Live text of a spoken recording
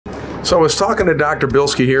So I was talking to Dr.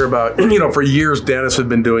 Bilski here about, for years dentists have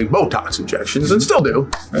been doing Botox injections and still do.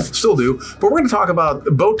 But we're going to talk about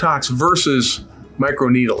Botox versus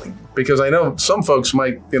microneedling, because I know some folks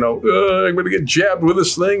might, I'm going to get jabbed with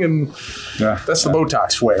this thing, and that's the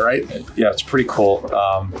Botox way, right? Yeah, it's pretty cool.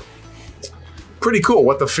 Pretty cool.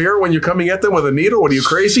 What, the fear when you're coming at them with a needle? What, are you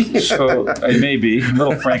crazy? So it may be a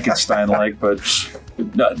little Frankenstein-like, but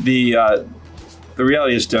the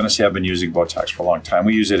reality is dentists have been using Botox for a long time.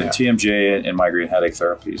 We use it in TMJ and migraine headache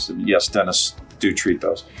therapies. And yes, dentists do treat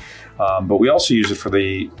those. But we also use it for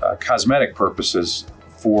the cosmetic purposes,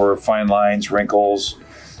 for fine lines, wrinkles,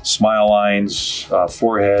 smile lines,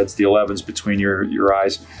 foreheads, the 11s between your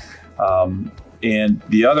eyes. And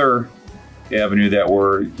the other avenue that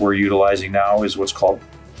we're utilizing now is what's called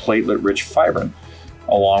platelet-rich fibrin,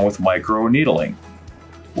 along with microneedling,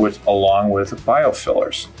 along with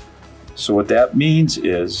biofillers. So what that means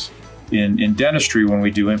is, in dentistry, when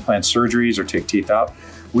we do implant surgeries or take teeth out,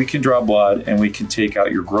 we can draw blood and we can take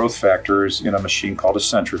out your growth factors in a machine called a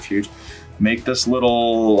centrifuge, make this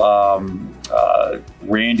little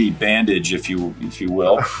Randy bandage, if you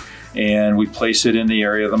will, and we place it in the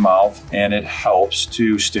area of the mouth, and it helps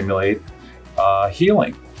to stimulate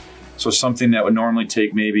healing. So something that would normally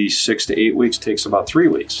take maybe 6 to 8 weeks takes about 3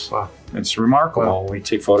 weeks. Wow. It's remarkable. When we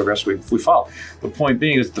take photographs, we follow. The point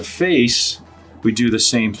being is the face, we do the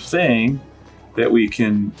same thing, that we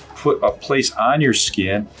can put a place on your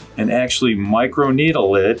skin and actually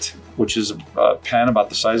microneedle it, which is a pen about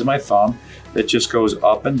the size of my thumb that just goes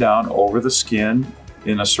up and down over the skin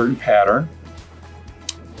in a certain pattern.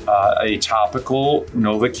 A topical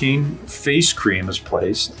Novocaine face cream is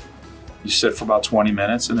placed. You sit for about 20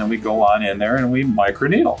 minutes, and then we go on in there and we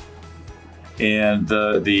microneedle. And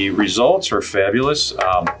the results are fabulous.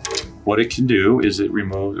 What it can do is it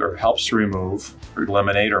removes or helps to remove or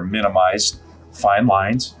eliminate or minimize fine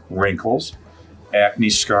lines, wrinkles,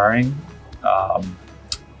 acne scarring,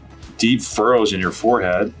 deep furrows in your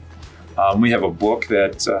forehead. We have a book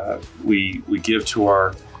that we give to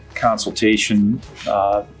our consultation,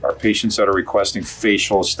 our patients that are requesting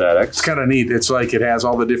facial aesthetics. It's kind of neat. It's like it has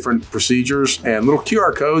all the different procedures and little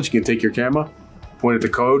QR codes. You can take your camera, point at the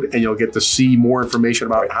code, and you'll get to see more information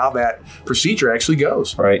about how that procedure actually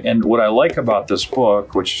goes. Right. And what I like about this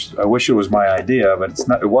book, which I wish it was my idea, but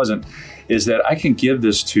it wasn't, is that I can give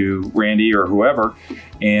this to Randy or whoever,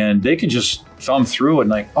 and they can just thumb through it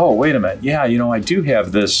and like, oh, wait a minute. Yeah, I do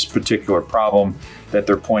have this particular problem that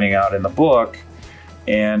they're pointing out in the book,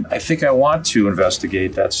 and I think I want to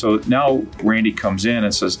investigate that. So now Randy comes in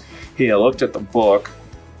and says, hey, I looked at the book.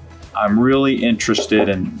 I'm really interested,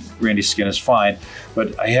 and Randy's skin is fine,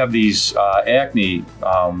 but I have these acne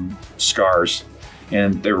scars,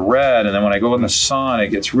 and they're red, and then when I go in the sun, it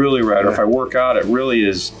gets really red, or if I work out, it really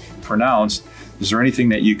is pronounced. Is there anything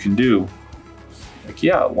that you can do? Like,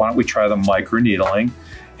 yeah, why don't we try the microneedling?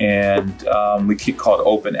 And we call it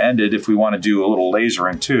open-ended. If we want to do a little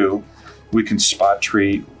lasering too, we can spot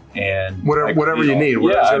treat and whatever you need.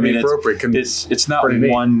 Appropriate. It's not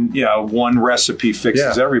one recipe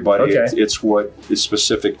fixes everybody. Okay. It's what is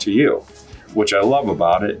specific to you, which I love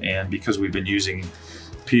about it. And because we've been using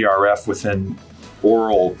PRF within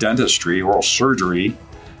oral dentistry, oral surgery,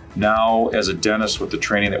 now as a dentist with the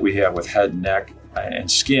training that we have with head, neck, and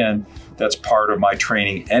skin, that's part of my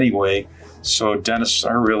training anyway. So dentists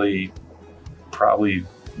are probably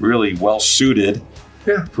really well suited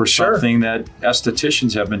for something that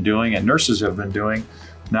estheticians have been doing and nurses have been doing.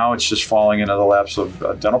 Now it's just falling into the laps of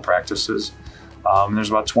dental practices. There's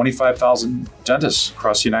about 25,000 dentists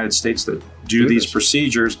across the United States that do these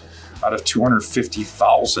procedures out of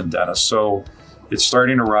 250,000 dentists. So it's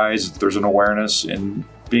starting to rise. There's an awareness and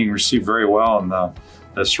being received very well in the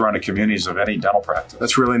surrounding communities of any dental practice.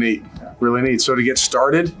 That's really neat, really neat. So to get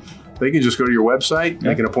started, they can just go to your website,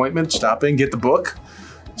 make an appointment, stop in, get the book.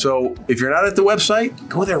 So if you're not at the website,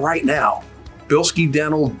 go there right now,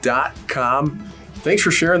 bilskidental.com. Thanks for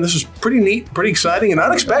sharing. This is pretty neat, pretty exciting, and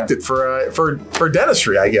unexpected for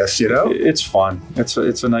dentistry, I guess, It's fun. It's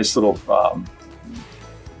a nice little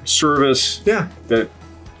service that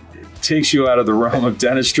takes you out of the realm of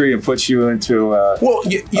dentistry and puts you into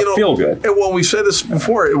feel good. And well, we've said this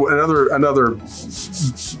before. Another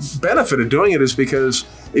benefit of doing it is because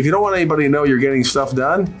if you don't want anybody to know you're getting stuff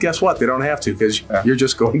done, guess what? They don't have to, because you're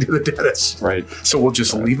just going to the dentist. Right. So we'll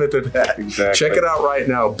just leave it at that. Exactly. Check it out right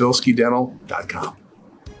now, bilskidental.com.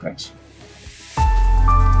 Thanks.